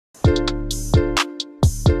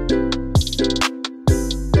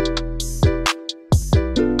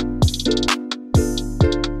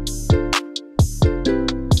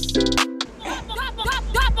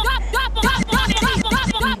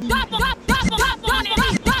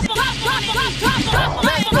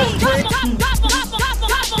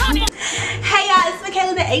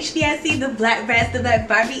HBIC, the Black Brass, the Black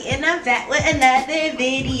Barbie, and I'm back with another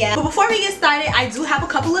video. But before we get started, I do have a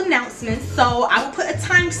couple announcements. So I will put a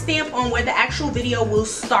timestamp on where the actual video will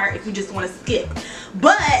start if you just want to skip.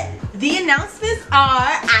 But the announcements are,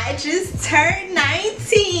 I just turned 19.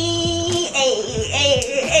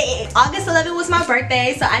 August 11th was my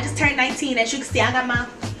birthday, so I just turned 19. As you can see, I got my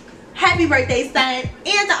happy birthday sign,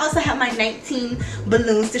 and I also have my 19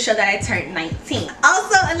 balloons to show that I turned 19.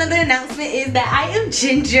 Also, another announcement is that I am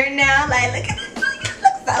ginger now. Like, look at this.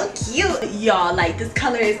 So cute, y'all. Like, this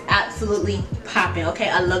color is absolutely popping. Okay,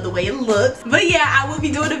 I love the way it looks. But yeah, I will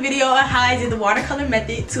be doing a video on how I did the watercolor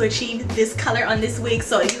method to achieve this color on this wig.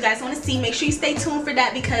 So if you guys want to see, make sure you stay tuned for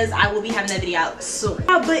that, because I will be having that video out soon.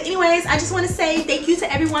 But anyways, I just want to say thank you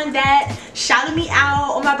to everyone that shouted me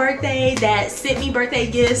out on my birthday, that sent me birthday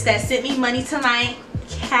gifts, that sent me money to my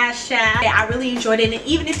Cash App. I really enjoyed it, and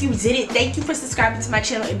even if you didn't, thank you for subscribing to my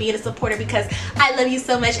channel and being a supporter, because I love you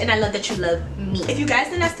so much and I love that you love me. If you guys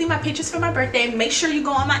did not see my pictures for my birthday, make sure you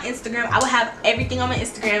go on my Instagram. I will have everything on my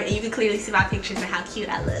Instagram, and you can clearly see my pictures and how cute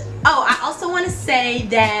I look. Oh, I also want to say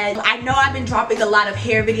that I know I've been dropping a lot of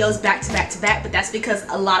hair videos back to back to back, but that's because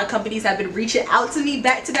a lot of companies have been reaching out to me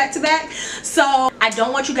back to back to back. So I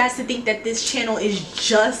don't want you guys to think that this channel is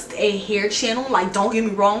just a hair channel. Like, don't get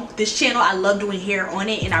me wrong, this channel, I love doing hair on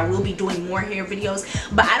it, and I will be doing more hair videos,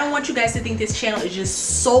 but I don't want you guys to think this channel is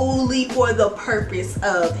just solely for the purpose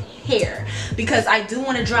of hair, because I do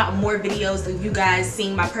want to drop more videos of you guys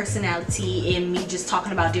seeing my personality and me just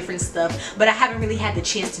talking about different stuff, but I haven't really had the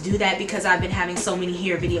chance to do that because I've been having so many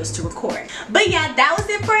hair videos to record. But yeah, that was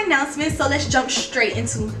it for announcements, so let's jump straight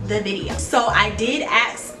into the video. So I did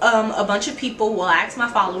ask a bunch of people, well, I asked my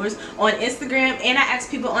followers on Instagram, and I asked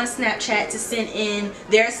people on Snapchat to send in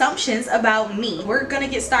their assumptions about me. We're gonna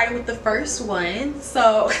get started with the first one.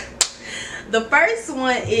 So the first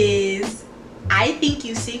one is, I think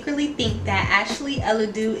you secretly think that Ashley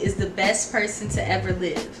Eladu is the best person to ever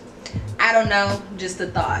live. I don't know, just a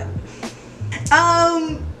thought.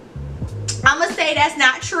 I'm gonna say that's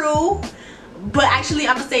not true, but actually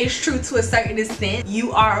I'm gonna say it's true to a certain extent.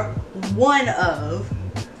 You are one of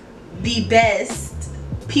the best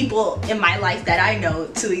people in my life that I know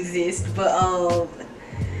to exist. But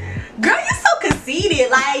girl, you're so conceited.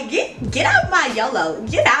 Like, get out my YOLO.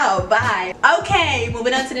 Get out. Bye. Okay,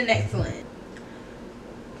 moving on to the next one.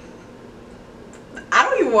 I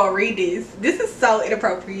don't even want to read this. This is so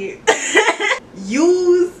inappropriate.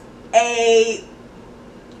 Use a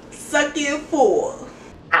sucking fool.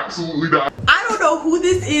 Absolutely not. I don't know who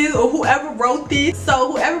this is or whoever wrote this.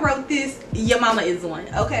 So whoever wrote this, your mama is one.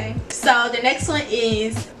 Okay. So the next one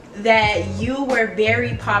is that you were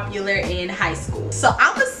very popular in high school. So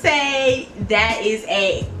I'm gonna say that is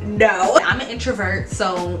a no. I'm an introvert,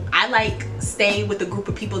 so I like staying with a group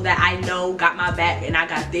of people that I know got my back and I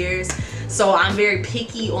got theirs. So I'm very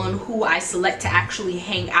picky on who I select to actually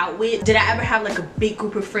hang out with. Did I ever have like a big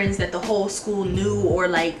group of friends that the whole school knew, or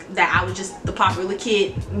like that I was just the popular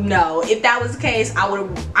kid? No. If that was the case, I would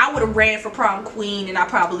have ran for prom queen, and I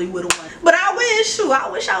probably would have won. But I wish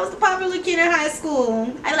I was the popular kid in high school.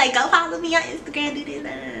 I like, go follow me on Instagram, do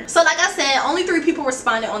this. So like I said, only 3 people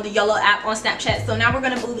responded on the YOLO app on Snapchat. So now we're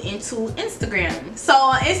gonna move into Instagram. So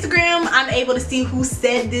on Instagram, I'm able to see who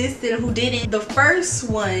said this and who didn't. The first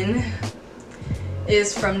one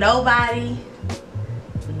is from nobody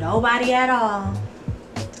at all.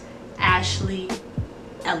 Ashley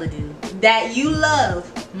Eladu. That you love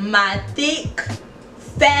my thick,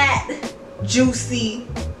 fat, juicy.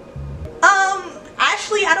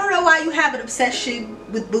 Ashley, I don't know why you have an obsession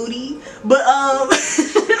with booty, but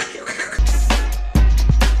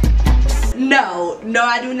no,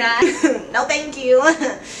 I do not. No, thank you.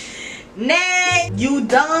 Next, you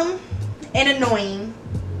dumb and annoying,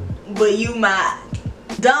 but you my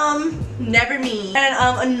dumb, never mean.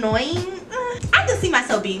 And annoying, I can see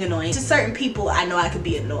myself being annoying. To certain people, I know I could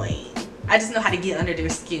be annoying. I just know how to get under their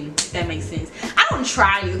skin, if that makes sense. I don't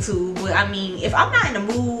try to, but I mean, if I'm not in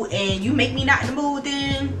the mood and you make me not in the mood,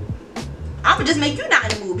 then I'm gonna just make you not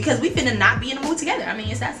in the mood, because we finna not be in the mood together. I mean,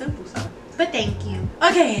 it's that simple. So, but thank you.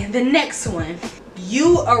 Okay, the next one.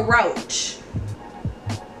 You a roach.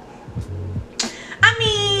 I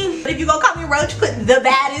mean, if you gonna call me roach, put the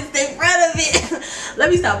baddest in front of it.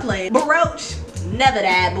 Let me stop playing. But roach, never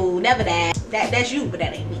that, boo, never that. That's you, but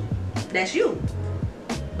that ain't me. That's you,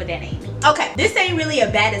 but that ain't me. Okay, this ain't really a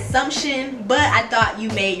bad assumption, but I thought you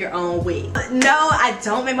made your own wig. No, I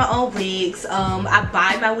don't make my own wigs. I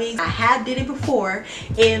buy my wigs. I have did it before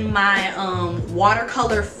in my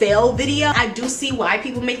watercolor fail video. I do see why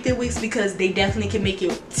people make their wigs, because they definitely can make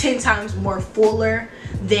it 10 times more fuller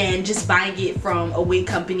than just buying it from a wig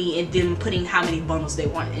company and then putting how many bundles they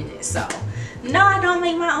want in it. So no, I don't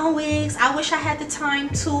make my own wigs. I wish I had the time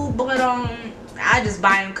to, but I just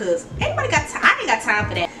buy them because anybody got time. I ain't got time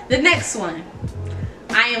for that. The next one,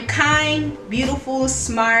 I am kind, beautiful,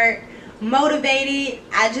 smart, motivated.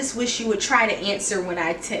 I just wish you would try to answer when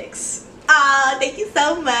I text. Ah, thank you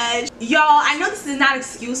so much. Y'all, I know this is not an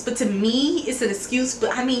excuse, but to me it's an excuse.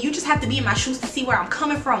 But I mean, you just have to be in my shoes to see where I'm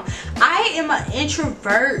coming from. I am an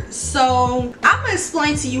introvert, so I'm gonna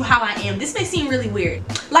explain to you how I am. This may seem really weird.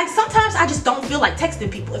 Like, sometimes I just don't feel like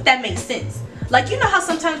texting people, if that makes sense. Like, you know how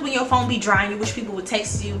sometimes when your phone be dry and you wish people would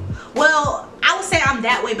text you? Well, I would say I'm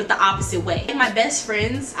that way, but the opposite way. And my best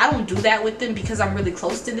friends, I don't do that with them because I'm really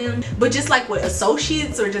close to them. But just like with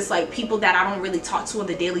associates or just like people that I don't really talk to on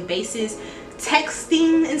a daily basis,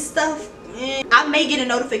 texting and stuff, I may get a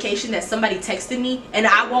notification that somebody texted me and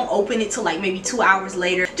I won't open it till like maybe 2 hours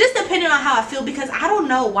later, just depending on how I feel, because I don't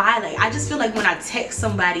know why. Like, I just feel like when I text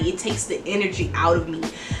somebody, it takes the energy out of me.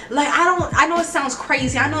 Like, I know it sounds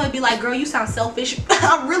crazy. I know it'd be like, girl, you sound selfish.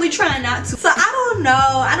 I'm really trying not to. So I don't know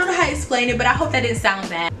how to explain it, but I hope that didn't sound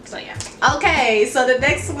bad. So yeah. Okay, so the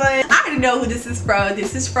next one, I already know who this is from.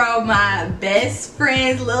 This is from my best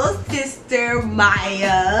friend's little sister,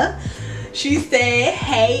 Maya. She said,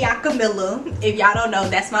 hey, Camilla. If y'all don't know,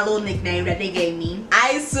 that's my little nickname that they gave me.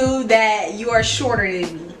 I assume that you are shorter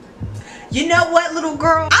than me. You know what, little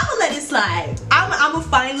girl? I'ma let it slide. I'ma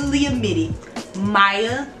finally admit it.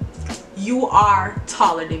 Maya, you are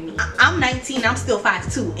taller than me. I'm 19, I'm still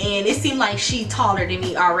 5'2", and it seemed like she taller than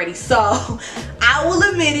me already. So I will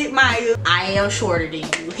admit it, Maya, I am shorter than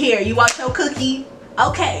you. Here, you want your cookie?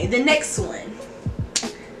 Okay, the next one.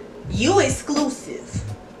 You exclusive.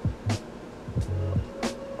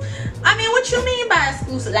 I mean, what you mean by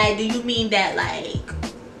exclusive? Like, do you mean that like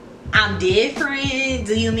I'm different?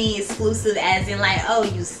 Do you mean exclusive as in like, oh,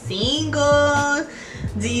 you single?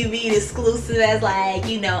 Do you mean exclusive as like,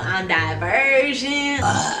 you know, I'm diversion?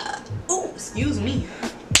 Oh, excuse me.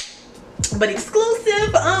 But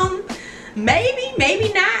exclusive,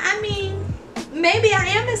 maybe not. I mean, maybe I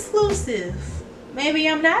am exclusive. Maybe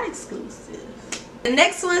I'm not exclusive. The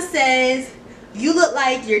next one says, you look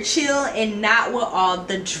like you're chill and not with all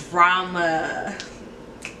the drama.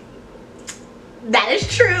 That is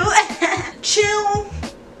true. Chill.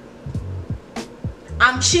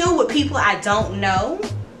 I'm chill with people I don't know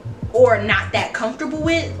or not that comfortable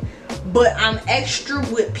with, but I'm extra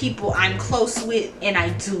with people I'm close with and I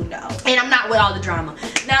do know. And I'm not with all the drama.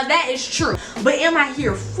 Now that is true. But am I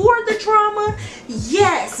here for the drama?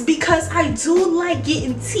 Yes, because I do like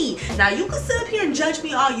getting tea. Now you can sit up here and judge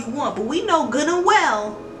me all you want, but we know good and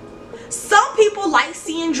well some people like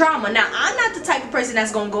seeing drama. Now I'm not the type of person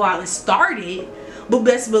that's gonna go out and start it, but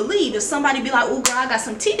best believe if somebody be like, oh girl, I got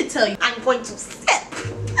some tea to tell you, I'm going to sip.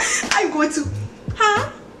 I'm going to,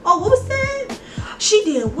 huh? Oh, what was that? She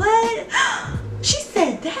did what? She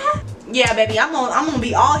said that? Yeah, baby, I'm gonna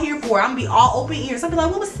be all here for it. I'm gonna be all open ears. I'll be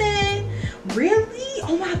like, what was said? Really?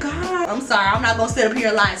 Oh my god. I'm sorry, I'm not gonna sit up here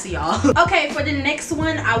and lie to y'all. Okay, for the next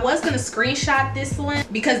one, I was gonna screenshot this one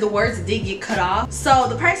because the words did get cut off. So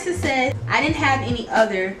the person said, I didn't have any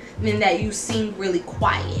other than that you seemed really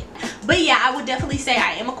quiet. But yeah, I would definitely say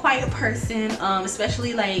I am a quiet person,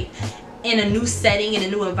 especially like in a new setting, in a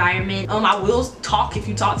new environment. I will talk if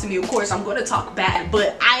you talk to me, of course. I'm going to talk back,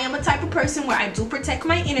 but I am a type of person where I do protect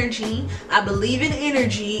my energy. I believe in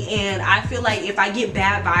energy, and I feel like if I get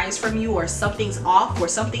bad vibes from you or something's off or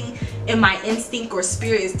something in my instinct or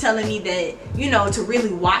spirit is telling me that, you know, to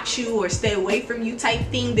really watch you or stay away from you type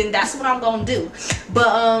thing, then that's what I'm gonna do.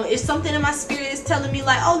 But if something in my spirit is telling me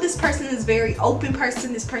like, oh, this person is very open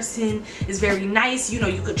person, this person is very nice, you know,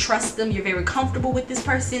 you could trust them, you're very comfortable with this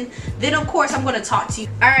person, then of course I'm going to talk to you.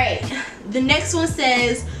 All right, the next one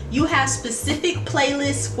says you have specific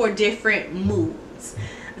playlists for different moods.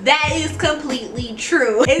 That is completely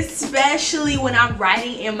true, especially when I'm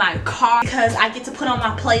riding in my car, because I get to put on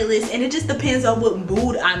my playlist and it just depends on what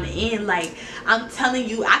mood I'm in. Like, I'm telling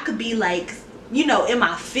you, I could be like, you know, in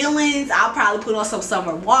my feelings, I'll probably put on some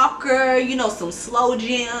Summer Walker, you know, some slow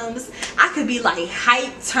jams. I could be like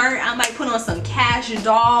hype turn, I might put on some Cash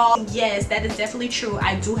Doll. Yes, that is definitely true.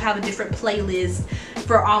 I do have a different playlist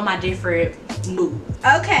for all my different moods.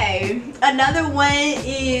 Okay, another one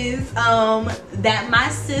is that my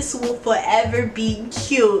sis will forever be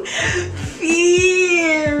cute.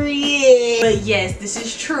 Period. But yes, this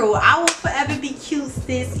is true. I will forever be cute,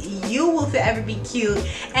 sis. You will forever be cute.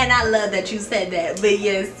 And I love that you said that. But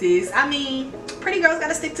yes, sis. I mean, pretty girls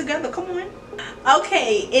gotta stick together. Come on.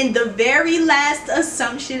 Okay, and the very last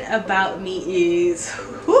assumption about me is,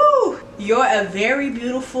 whoo, you're a very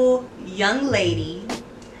beautiful young lady,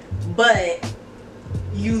 but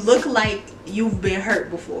you look like you've been hurt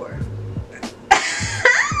before.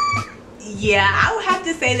 Yeah, I would have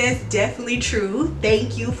to say that's definitely true.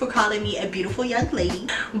 Thank you for calling me a beautiful young lady.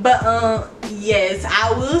 But yes,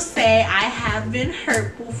 I will say I have been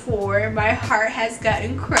hurt before. My heart has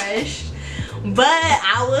gotten crushed. But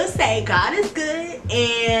I will say God is good,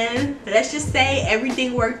 and let's just say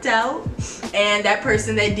everything worked out, and that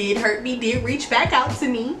person that did hurt me did reach back out to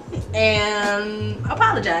me and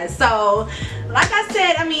apologize. So like I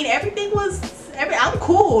said, I mean, I'm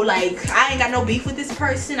cool. Like, I ain't got no beef with this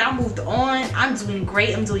person. I moved on. I'm doing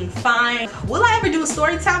great. I'm doing fine. Will I ever do a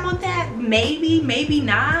story time on that? Maybe, maybe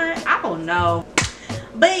not. I don't know.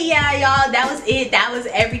 But yeah, y'all, that was it. That was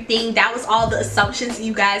everything. That was all the assumptions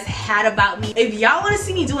you guys had about me. If y'all want to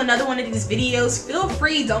see me do another one of these videos, feel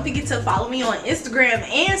free. Don't forget to follow me on Instagram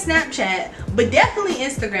and Snapchat, but definitely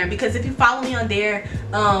Instagram, because if you follow me on there,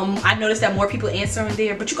 I noticed that more people answer on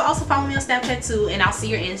there. But you can also follow me on Snapchat too, and I'll see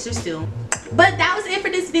your answers too. But that was it for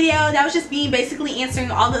this video. That was just me basically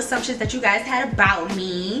answering all the assumptions that you guys had about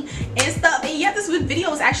me and stuff. And yeah, this video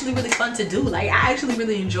was actually really fun to do. Like, I actually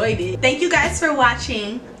really enjoyed it. Thank you guys for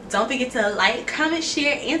watching. Don't forget to like, comment,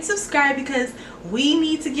 share, and subscribe, because we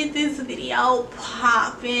need to get this video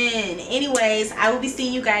popping. Anyways, I will be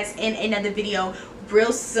seeing you guys in another video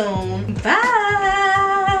real soon. Bye.